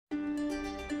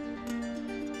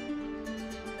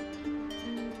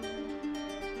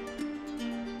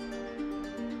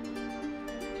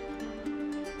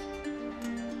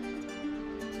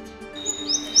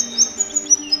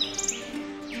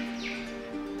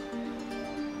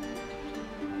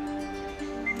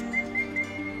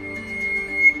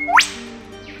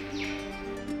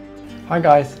Hi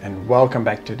guys, and welcome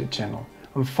back to the channel.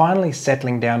 I'm finally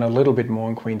settling down a little bit more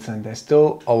in Queensland. There's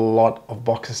still a lot of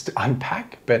boxes to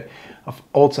unpack, but I've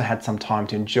also had some time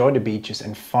to enjoy the beaches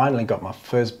and finally got my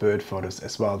first bird photos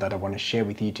as well that I want to share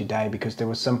with you today, because there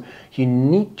were some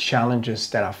unique challenges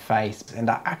that I faced, and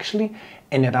I actually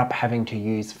ended up having to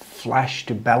use flash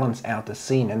to balance out the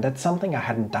scene, and that's something I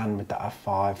hadn't done with the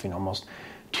R5 in almost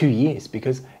 2 years,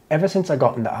 because ever since I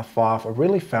got in the R5 I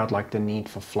really felt like the need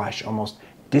for flash almost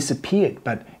disappeared.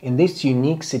 But in this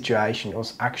unique situation, it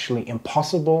was actually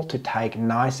impossible to take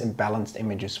nice and balanced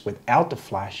images without the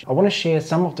flash. I want to share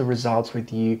some of the results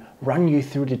with you, run you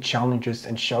through the challenges,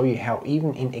 and show you how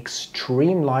even in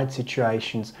extreme light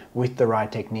situations with the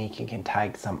right technique you can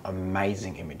take some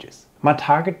amazing images. My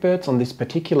target birds on this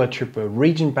particular trip were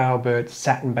Regent bowerbird,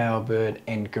 satin bowerbird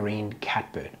and green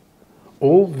catbird.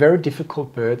 All very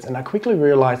difficult birds, and I quickly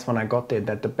realized when I got there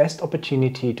that the best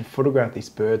opportunity to photograph these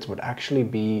birds would actually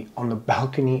be on the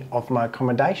balcony of my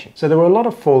accommodation. So there were a lot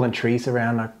of fallen trees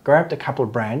around. I grabbed a couple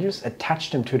of branches,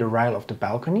 attached them to the rail of the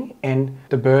balcony, and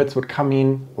the birds would come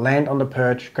in, land on the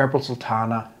perch, grab a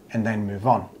sultana, and then move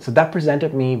on. So that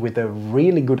presented me with a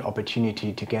really good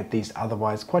opportunity to get these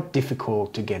otherwise quite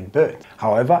difficult to get birds.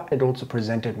 However, it also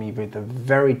presented me with a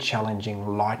very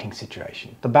challenging lighting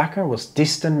situation. The background was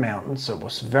distant mountains, so it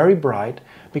was very bright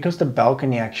because the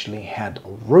balcony actually had a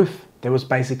roof. There was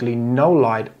basically no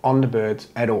light on the birds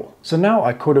at all. So now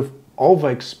I could have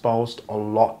overexposed a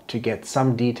lot to get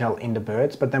some detail in the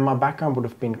birds, but then my background would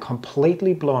have been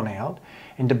completely blown out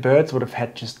and the birds would have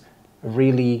had just a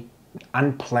really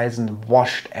unpleasant,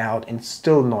 washed out and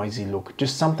still noisy look,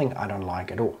 just something I don't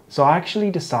like at all. So I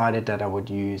actually decided that I would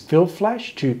use fill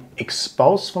flash to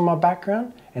expose for my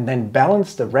background and then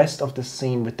balance the rest of the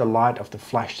scene with the light of the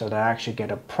flash so that I actually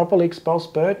get a properly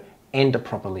exposed bird and a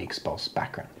properly exposed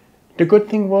background. The good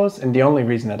thing was, and the only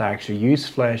reason that I actually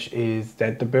used flash, is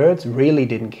that the birds really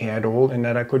didn't care at all and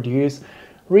that I could use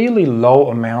really low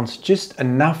amounts, just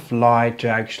enough light to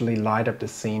actually light up the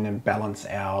scene and balance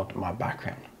out my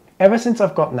background. Ever since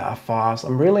I've gotten the R5s,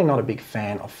 I'm really not a big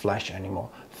fan of flash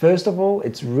anymore. First of all,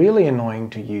 it's really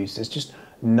annoying to use. There's just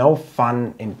no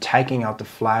fun in taking out the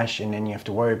flash and then you have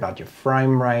to worry about your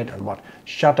frame rate and what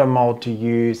shutter mode to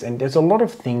use, and there's a lot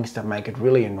of things that make it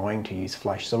really annoying to use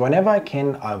flash. So whenever I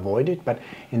can, I avoid it, but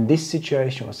in this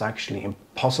situation it was actually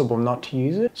impossible not to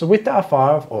use it. So with the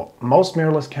R5 or most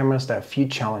mirrorless cameras, there are a few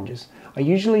challenges. I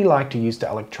usually like to use the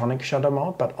electronic shutter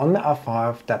mode, but on the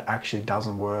R5 that actually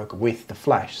doesn't work with the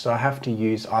flash. So I have to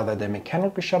use either the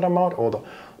mechanical shutter mode or the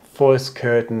first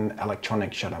curtain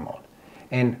electronic shutter mode.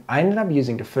 And I ended up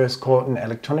using the first curtain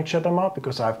electronic shutter mode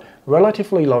because I have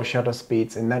relatively low shutter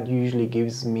speeds, and that usually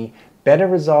gives me better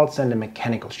results than the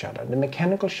mechanical shutter. The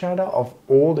mechanical shutter of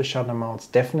all the shutter modes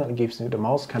definitely gives me the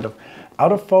most kind of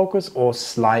out of focus or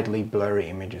slightly blurry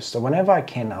images. So whenever I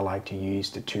can, I like to use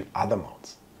the two other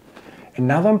modes.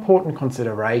 Another important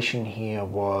consideration here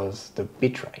was the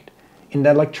bitrate. In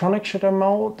the electronic shutter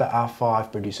mode, the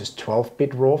R5 produces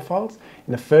 12-bit RAW files.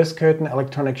 In the first curtain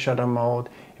electronic shutter mode,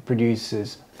 it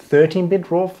produces 13-bit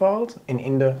RAW files. And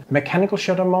in the mechanical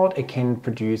shutter mode, it can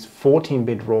produce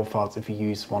 14-bit RAW files if you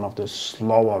use one of the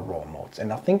slower RAW modes.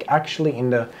 And I think actually in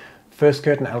the first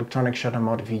curtain electronic shutter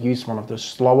mode, if you use one of the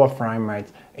slower frame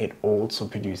rates, it also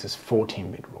produces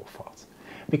 14-bit RAW files.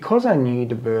 Because I knew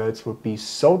the birds would be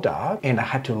so dark and I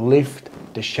had to lift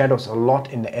the shadows a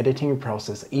lot in the editing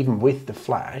process even with the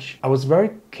flash, I was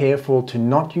very careful to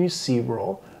not use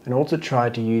C-RAW and also try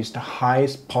to use the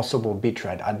highest possible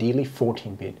bitrate, ideally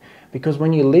 14-bit, because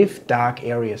when you lift dark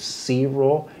areas,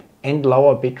 C-RAW and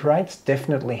lower bit rates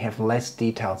definitely have less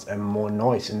details and more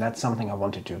noise, and that's something I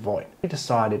wanted to avoid. I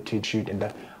decided to shoot in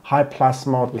the high plus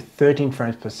mode with 13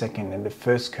 frames per second in the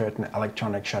first curtain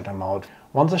electronic shutter mode.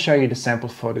 Once I show you the sample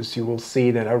photos, you will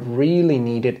see that I really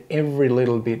needed every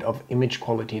little bit of image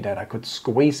quality that I could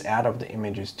squeeze out of the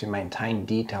images to maintain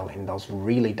detail in those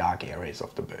really dark areas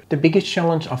of the bird. The biggest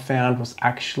challenge I found was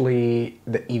actually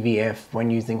the EVF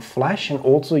when using flash, and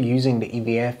also using the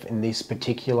EVF in this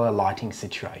particular lighting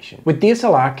situation. With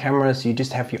DSLR cameras, you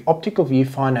just have your optical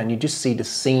viewfinder and you just see the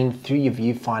scene through your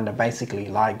viewfinder, basically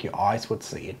like your eyes would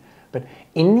see it. But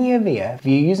in the EVF, if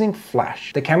you're using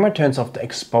flash, the camera turns off the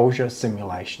exposure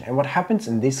simulation. And what happens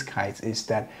in this case is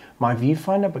that my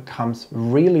viewfinder becomes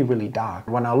really dark.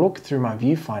 When I look through my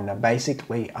viewfinder,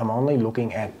 basically I'm only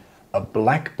looking at a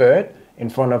black bird in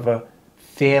front of a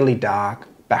fairly dark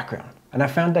background. And I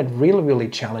found that really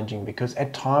challenging because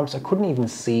at times I couldn't even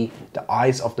see the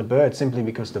eyes of the bird simply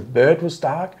because the bird was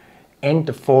dark and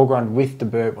the foreground with the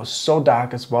bird was so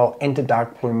dark as well, and the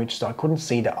dark plumage, so I couldn't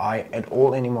see the eye at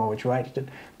all anymore, which made it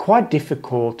quite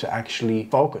difficult to actually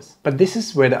focus. But this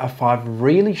is where the f5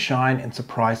 really shined and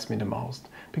surprised me the most.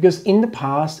 Because in the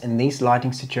past, in these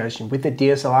lighting situations with the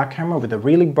DSLR camera with a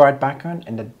really bright background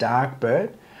and a dark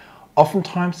bird,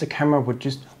 oftentimes the camera would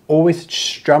just always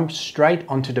jump straight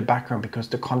onto the background because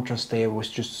the contrast there was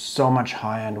just so much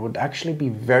higher, and it would actually be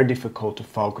very difficult to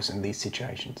focus in these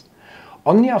situations.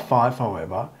 On the R5,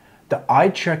 however, the eye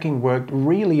tracking worked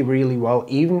really well,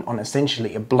 even on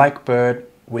essentially a black bird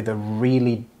with a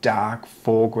really dark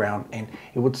foreground, and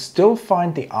it would still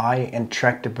find the eye and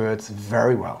track the birds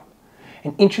very well.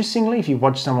 And interestingly, if you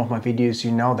watch some of my videos,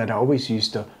 you know that I always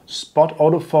use the spot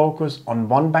autofocus on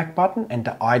one back button and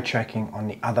the eye tracking on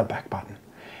the other back button.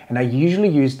 And I usually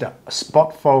use the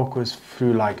spot focus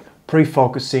through like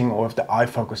pre-focusing, or if the eye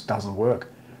focus doesn't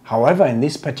work. However, in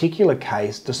this particular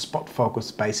case, the spot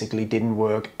focus basically didn't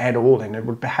work at all, and it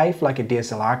would behave like a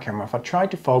DSLR camera. If I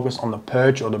tried to focus on the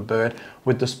perch or the bird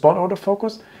with the spot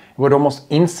autofocus, it would almost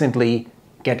instantly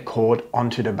get caught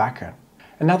onto the background.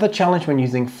 Another challenge when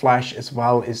using flash as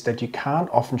well is that you can't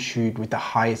often shoot with the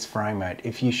highest frame rate.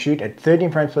 If you shoot at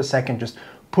 13 frames per second, just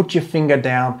put your finger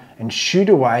down and shoot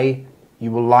away,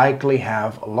 you will likely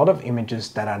have a lot of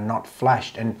images that are not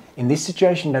flashed. And in this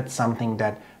situation, that's something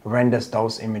that renders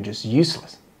those images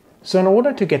useless. So in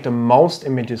order to get the most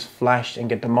images flashed and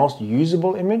get the most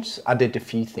usable images, I did a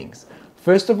few things.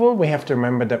 First of all, we have to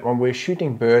remember that when we're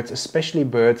shooting birds, especially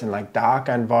birds in like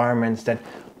darker environments that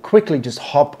quickly just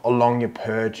hop along your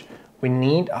perch, we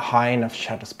need a high enough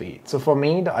shutter speed. So for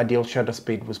me, the ideal shutter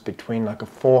speed was between like a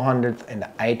 400th and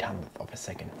an 800th of a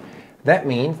second. That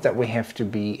means that we have to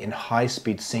be in high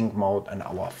speed sync mode on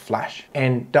our flash.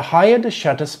 And the higher the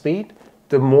shutter speed,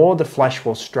 the more the flash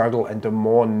will struggle and the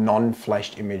more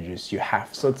non-flashed images you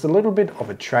have. So it's a little bit of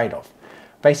a trade-off.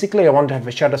 Basically, I want to have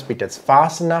a shutter speed that's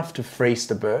fast enough to freeze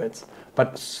the birds,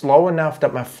 but slow enough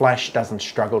that my flash doesn't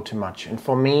struggle too much. And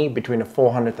for me, between a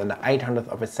 400th and the 800th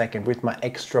of a second with my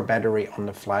extra battery on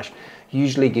the flash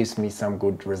usually gives me some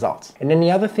good results. And then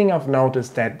the other thing I've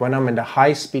noticed that when I'm in the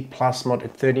high speed plus mode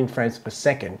at 13 frames per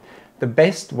second, the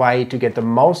best way to get the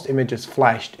most images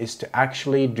flashed is to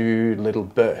actually do little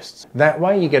bursts. That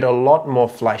way you get a lot more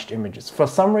flashed images. For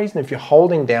some reason, if you're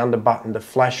holding down the button, the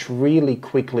flash really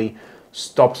quickly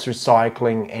stops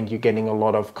recycling and you're getting a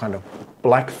lot of kind of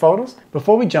black photos.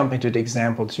 Before we jump into the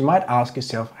examples, you might ask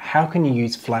yourself, how can you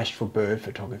use flash for bird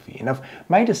photography? And I've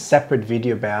made a separate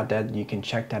video about that, you can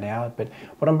check that out. But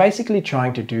what I'm basically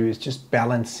trying to do is just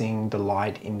balancing the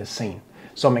light in the scene.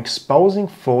 So I'm exposing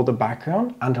for the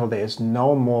background until there's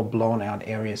no more blown out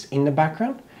areas in the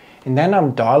background. And then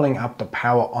I'm dialing up the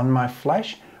power on my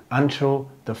flash until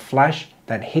the flash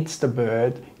that hits the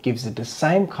bird gives it the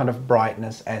same kind of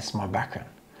brightness as my background.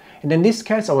 And in this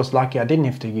case, I was lucky I didn't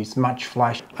have to use much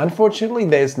flash. Unfortunately,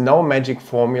 there's no magic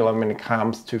formula when it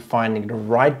comes to finding the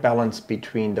right balance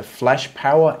between the flash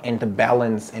power and the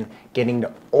balance and getting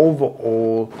the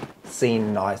overall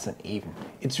scene nice and even.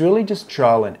 It's really just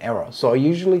trial and error. So I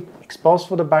usually expose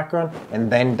for the background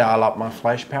and then dial up my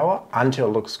flash power until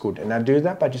it looks good. And I do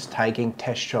that by just taking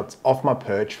test shots of my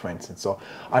perch, for instance. So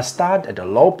I start at a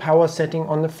low power setting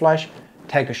on the flash,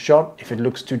 take a shot. If it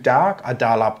looks too dark, I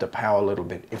dial up the power a little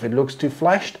bit. If it looks too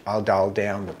flashed, I'll dial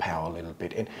down the power a little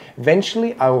bit. And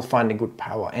eventually I will find a good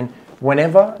power. And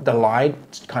whenever the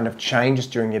light kind of changes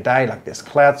during your day, like there's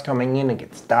clouds coming in, it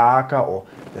gets darker, or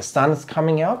the sun's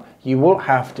coming out, you will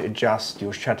have to adjust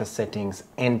your shutter settings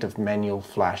and the manual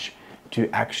flash to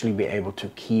actually be able to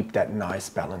keep that nice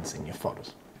balance in your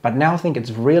photos. But now I think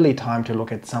it's really time to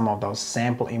look at some of those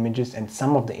sample images and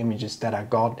some of the images that I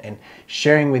got and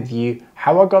sharing with you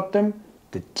how I got them,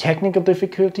 the technical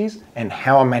difficulties, and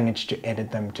how I managed to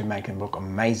edit them to make them look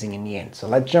amazing in the end. So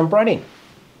let's jump right in.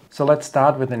 So let's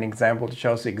start with an example that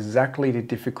shows exactly the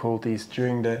difficulties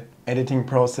during the editing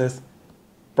process.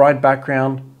 Bright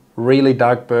background, really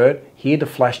dark bird. Here the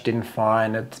flash didn't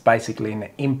find, it's basically an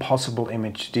impossible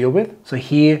image to deal with. So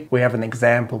here we have an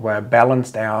example where I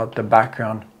balanced out the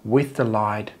background with the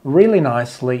light really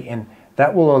nicely, and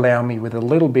that will allow me with a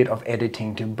little bit of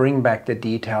editing to bring back the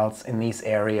details in these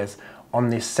areas on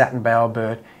this satin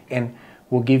bowerbird, and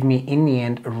will give me in the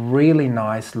end a really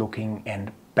nice looking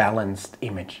and balanced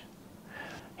image.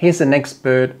 Here's the next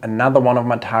bird, another one of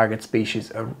my target species,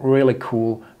 a really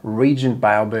cool regent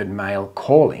bowerbird male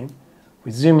calling. We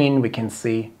zoom in, we can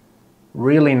see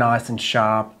really nice and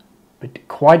sharp, but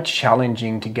quite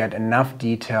challenging to get enough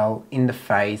detail in the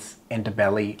face and the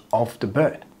belly of the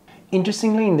bird.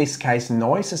 Interestingly, in this case,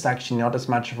 noise is actually not as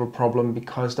much of a problem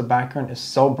because the background is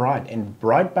so bright, and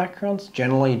bright backgrounds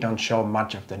generally don't show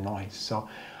much of the noise. So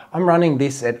I'm running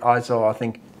this at ISO, I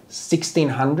think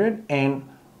 1600, and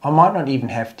I might not even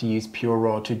have to use Pure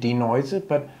Raw to denoise it,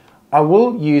 but I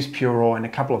will use Pure Raw in a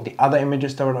couple of the other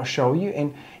images that I'll show you.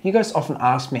 And you guys often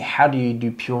ask me, how do you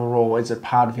do Pure Raw? Is it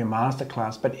part of your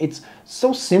masterclass? But it's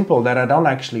so simple that I don't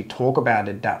actually talk about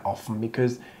it that often,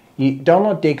 because you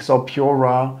download DxO Pure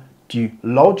Raw, you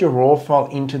load your RAW file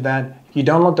into that, you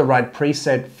download the right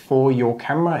preset for your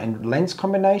camera and lens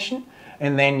combination,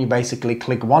 and then you basically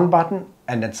click one button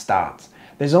and it starts.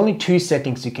 There's only two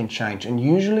settings you can change, and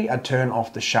usually I turn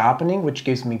off the sharpening, which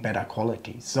gives me better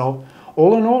quality. So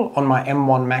all in all, on my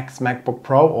M1 Max MacBook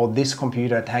Pro or this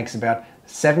computer, it takes about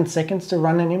 7 seconds to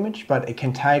run an image, but it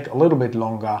can take a little bit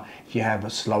longer if you have a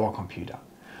slower computer.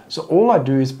 So all I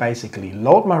do is basically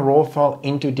load my RAW file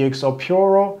into DxO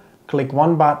Pure Raw, click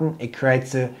one button, it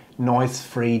creates a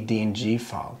noise-free DNG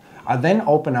file. I then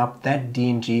open up that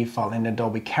DNG file in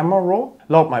Adobe Camera Raw,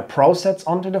 load my PROSETS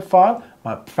onto the file.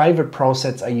 My favorite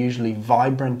PROSETS are usually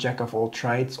Vibrant Jack of all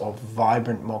trades or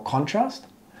Vibrant more contrast.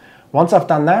 Once I've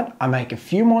done that, I make a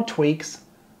few more tweaks,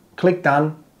 click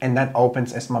done, and that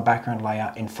opens as my background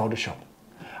layer in Photoshop.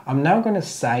 I'm now going to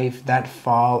save that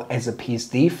file as a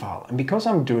PSD file, and because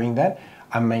I'm doing that,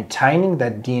 I'm maintaining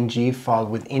that DNG file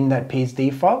within that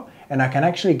PSD file, and I can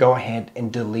actually go ahead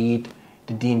and delete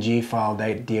the DNG file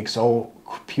that DxO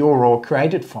Pure Raw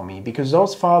created for me, because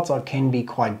those files can be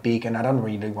quite big and I don't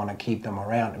really want to keep them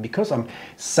around. And because I'm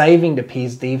saving the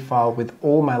PSD file with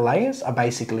all my layers, I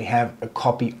basically have a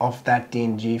copy of that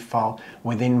DNG file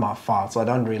within my file, so I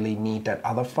don't really need that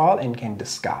other file and can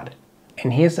discard it.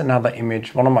 And here's another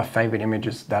image, one of my favorite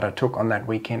images that I took on that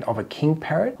weekend of a king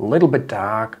parrot, a little bit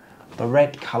dark. The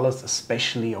red colors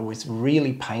especially are always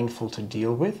really painful to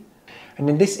deal with. And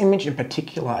in this image in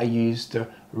particular, I used the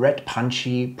red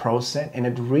punchy ProSet, and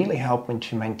it really helped me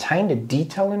to maintain the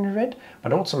detail in the red,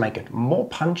 but also make it more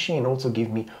punchy and also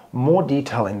give me more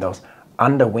detail in those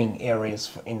underwing areas,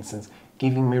 for instance,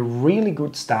 giving me a really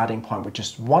good starting point with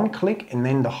just one click, and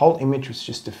then the whole image was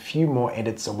just a few more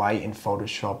edits away in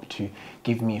Photoshop to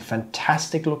give me a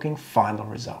fantastic looking final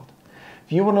result.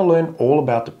 If you want to learn all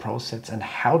about the ProSets and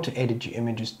how to edit your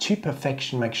images to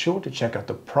perfection, make sure to check out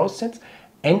the ProSets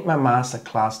and my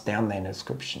masterclass down there in the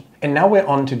description. And now we're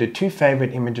on to the two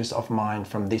favorite images of mine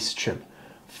from this trip.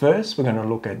 First, we're going to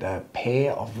look at a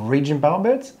pair of region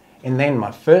bowerbirds, and then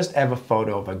my first ever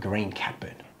photo of a green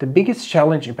catbird. The biggest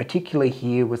challenge in particular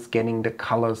here was getting the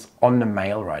colors on the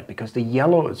male right, because the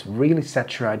yellow is really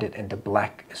saturated and the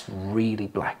black is really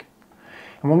black.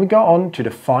 And when we go on to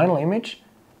the final image,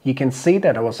 you can see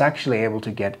that I was actually able to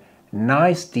get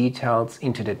nice details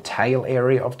into the tail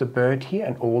area of the bird here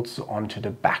and also onto the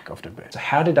back of the bird. So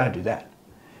how did I do that?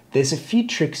 There's a few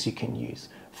tricks you can use.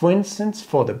 For instance,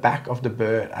 for the back of the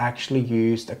bird, I actually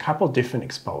used a couple different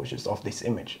exposures of this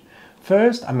image.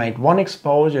 First, I made one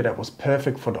exposure that was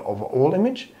perfect for the overall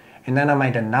image, and then I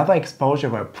made another exposure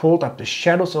where I pulled up the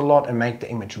shadows a lot and made the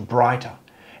image brighter.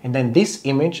 And then this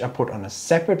image I put on a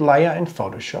separate layer in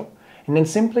Photoshop, and then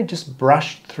simply just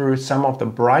brushed through some of the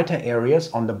brighter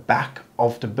areas on the back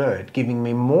of the bird, giving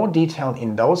me more detail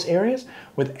in those areas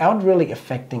without really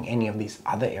affecting any of these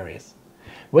other areas.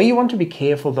 Where you want to be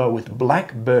careful though with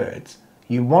black birds,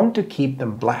 you want to keep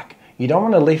them black. You don't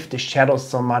want to lift the shadows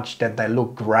so much that they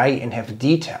look grey and have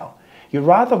detail. You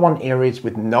rather want areas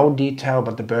with no detail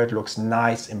but the bird looks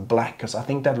nice in black, because I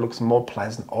think that looks more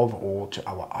pleasant overall to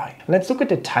our eye. Let's look at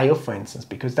the tail, for instance,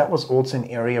 because that was also an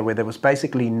area where there was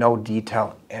basically no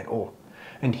detail at all.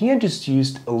 And here I just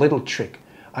used a little trick.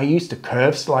 I used the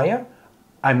curves layer.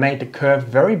 I made the curve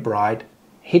very bright,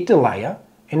 hit the layer,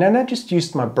 and then I just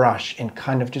used my brush and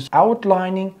kind of just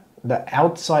outlining the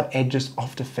outside edges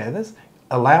of the feathers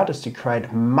allowed us to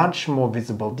create much more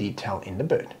visible detail in the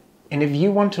bird. And if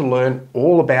you want to learn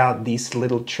all about these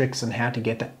little tricks and how to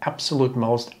get the absolute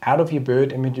most out of your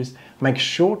bird images, make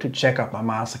sure to check out my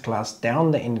masterclass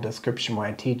down there in the description, where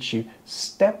I teach you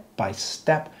step by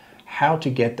step how to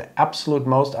get the absolute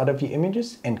most out of your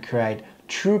images and create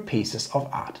true pieces of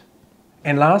art.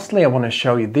 And lastly, I want to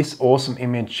show you this awesome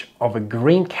image of a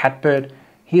green catbird.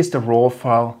 Here's the raw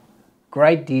file,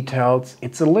 great details.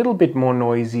 It's a little bit more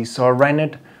noisy, so I ran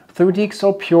it through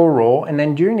DxO Pure Raw, and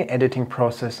then during the editing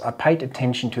process I paid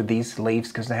attention to these leaves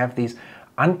because they have these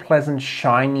unpleasant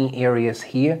shiny areas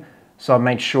here, so I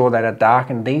made sure that I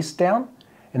darkened these down,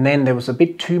 and then there was a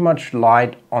bit too much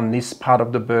light on this part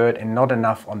of the bird and not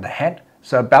enough on the head,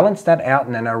 so I balanced that out,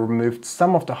 and then I removed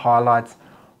some of the highlights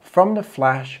from the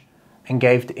flash and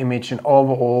gave the image an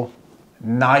overall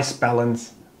nice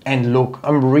balance And look,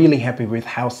 I'm really happy with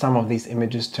how some of these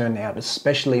images turned out,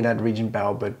 especially that Regent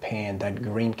bowerbird pair and that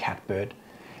green catbird.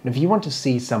 And if you want to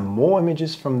see some more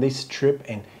images from this trip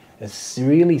and a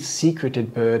really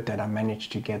secreted bird that I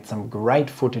managed to get some great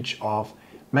footage of,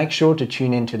 make sure to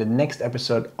tune in to the next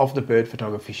episode of the Bird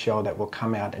Photography Show that will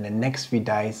come out in the next few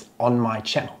days on my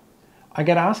channel. I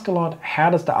get asked a lot, how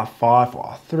does the R5 or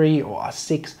R3 or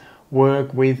R6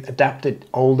 work with adapted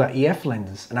older EF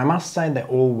lenses? And I must say they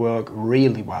all work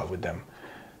really well with them.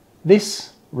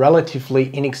 This relatively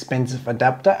inexpensive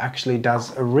adapter actually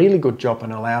does a really good job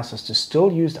and allows us to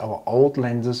still use our old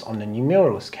lenses on the new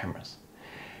mirrorless cameras.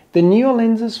 The newer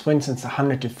lenses, for instance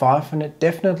 100 to 500,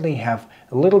 definitely have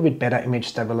a little bit better image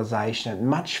stabilization and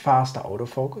much faster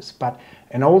autofocus, but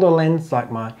an older lens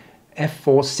like my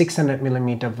f4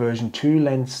 600mm version 2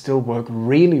 lens still work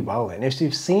really well. And as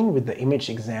you've seen with the image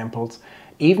examples,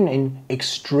 even in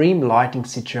extreme lighting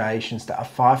situations, the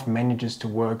R5 manages to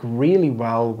work really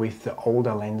well with the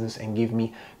older lenses and give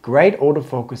me great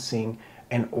autofocusing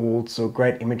and also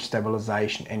great image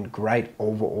stabilization and great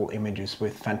overall images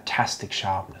with fantastic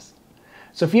sharpness.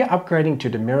 So if you're upgrading to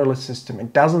the mirrorless system,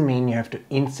 it doesn't mean you have to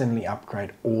instantly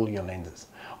upgrade all your lenses.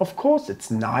 Of course,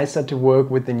 it's nicer to work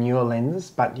with the newer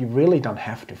lenses, but you really don't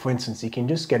have to. For instance, you can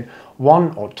just get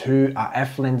 1 or 2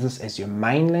 RF lenses as your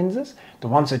main lenses, the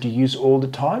ones that you use all the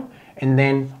time, and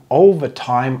then over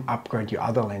time upgrade your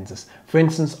other lenses. For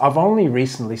instance, I've only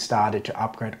recently started to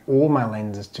upgrade all my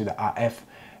lenses to the RF,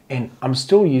 and I'm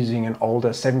still using an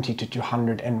older 70 to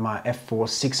 200 and my f4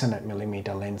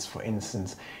 600mm lens, for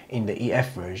instance, in the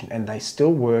EF version, and they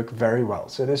still work very well.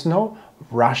 So there's no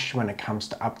rush when it comes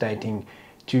to updating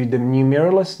to the new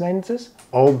mirrorless lenses,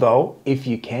 although if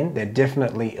you can, they're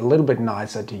definitely a little bit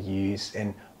nicer to use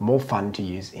and more fun to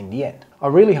use in the end. I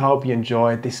really hope you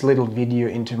enjoyed this little video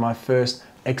into my first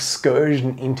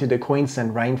excursion into the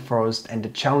Queensland rainforest and the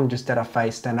challenges that I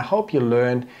faced, and I hope you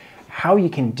learned how you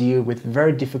can deal with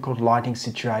very difficult lighting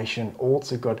situation.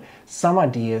 Also got some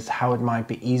ideas how it might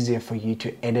be easier for you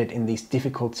to edit in these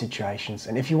difficult situations.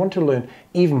 And if you want to learn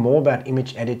even more about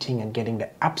image editing and getting the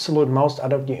absolute most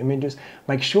out of your images,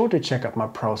 make sure to check out my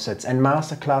PROSETS and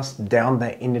Masterclass down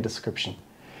there in the description.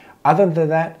 Other than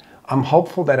that, I'm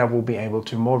hopeful that I will be able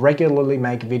to more regularly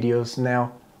make videos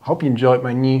now. I hope you enjoyed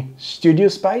my new studio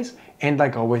space, and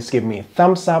like always, give me a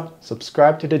thumbs up,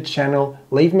 subscribe to the channel,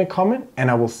 leave me a comment,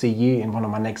 and I will see you in one of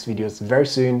my next videos very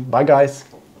soon. Bye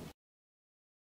guys!